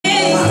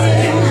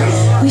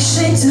We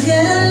shake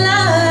together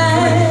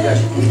like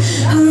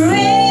a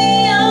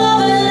ray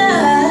of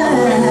light.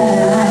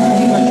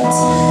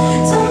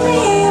 Don't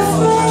be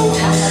afraid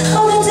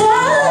of the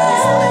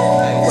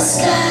dark. The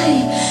sky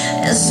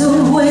is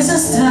always a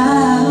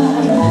star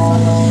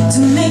to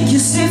make you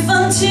safe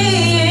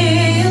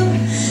until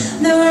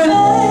the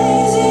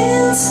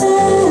rising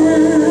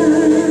sun.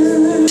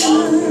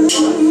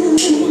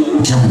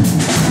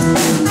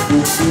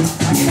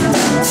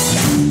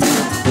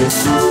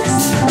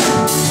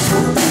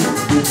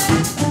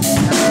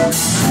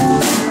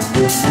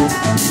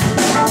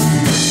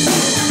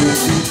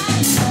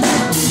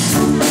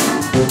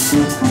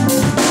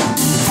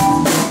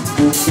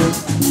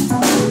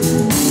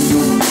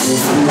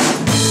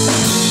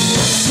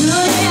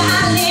 Today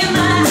I leave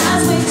my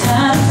house with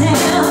top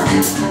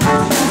down.